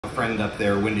friend up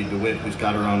there, Wendy DeWitt, who's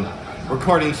got her own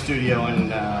recording studio,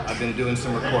 and I've been doing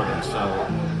some recording. So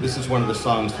this is one of the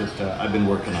songs that I've been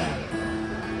working on.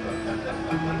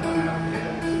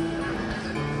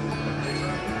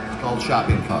 It's called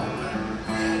Shopping Cart.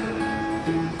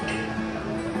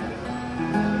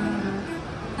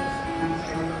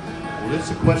 Well,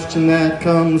 it's a question that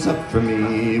comes up for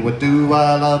me. What do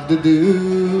I love to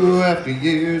do? After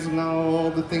years and all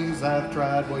the things I've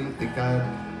tried, well, you think I'd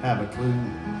have a clue.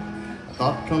 A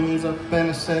thought comes up and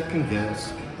a second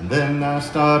guess, and then I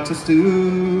start to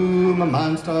stew. My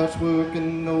mind starts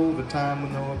working overtime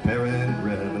with no apparent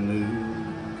revenue.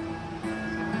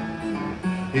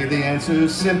 Here the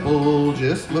answer's simple,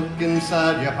 just look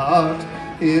inside your heart.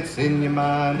 It's in your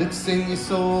mind, it's in your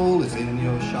soul, it's in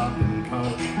your shopping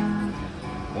cart.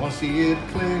 Wanna see it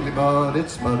clearly, but it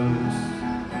sputters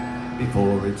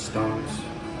before it starts.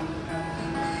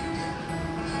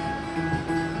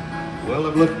 Well,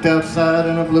 I've looked outside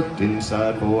and I've looked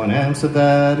inside for an answer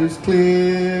that is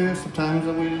clear. Sometimes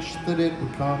I wish that it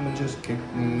would come and just kick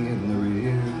me in the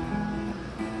rear.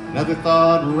 Another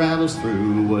thought rattles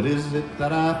through, what is it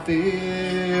that I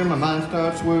fear? My mind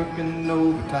starts working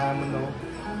overtime with no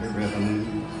revenue.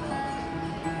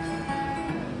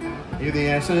 Here the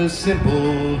answer's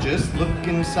simple, just look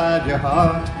inside your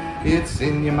heart. It's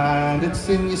in your mind, it's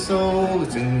in your soul,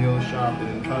 it's in your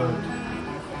shopping cart.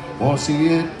 Wanna see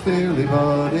it clearly,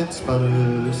 but it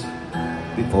sputters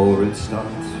before it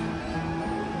starts.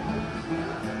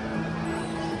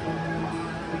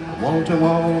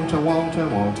 I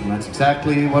want, and that's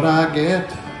exactly what I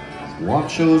get.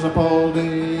 Want shows up all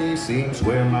day, seems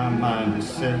where my mind is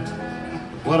set.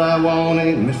 What I want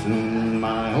ain't missing,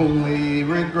 my only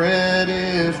regret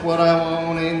is what I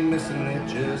want ain't missing, it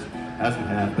just hasn't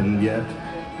happened yet.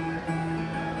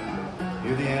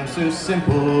 Here the answer's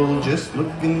simple, just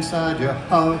look inside your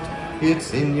heart.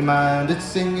 It's in your mind,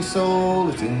 it's in your soul,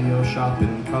 it's in your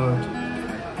shopping cart.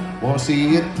 Wanna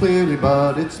see it clearly,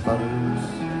 but it sputters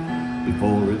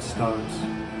before it starts.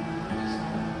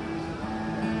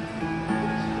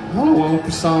 I want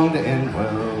the song to end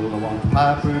well, I want the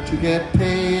piper to get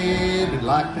paid. I'd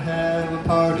like to have a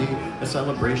party, a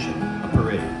celebration, a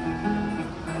parade.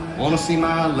 Wanna see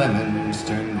my lemons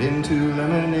turned into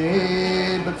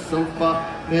lemonade, but so far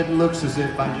it looks as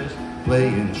if I'm just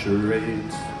playing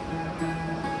charades.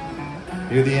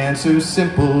 Here the answer's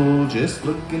simple, just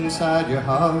look inside your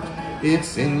heart.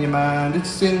 It's in your mind,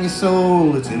 it's in your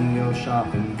soul, it's in your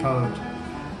shopping cart.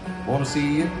 Wanna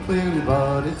see it clearly,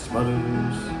 but it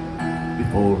sputters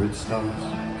before it starts.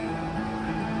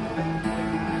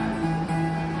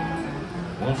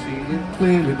 Wanna see it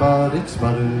clearly, but it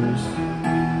sputters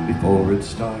before it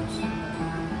starts.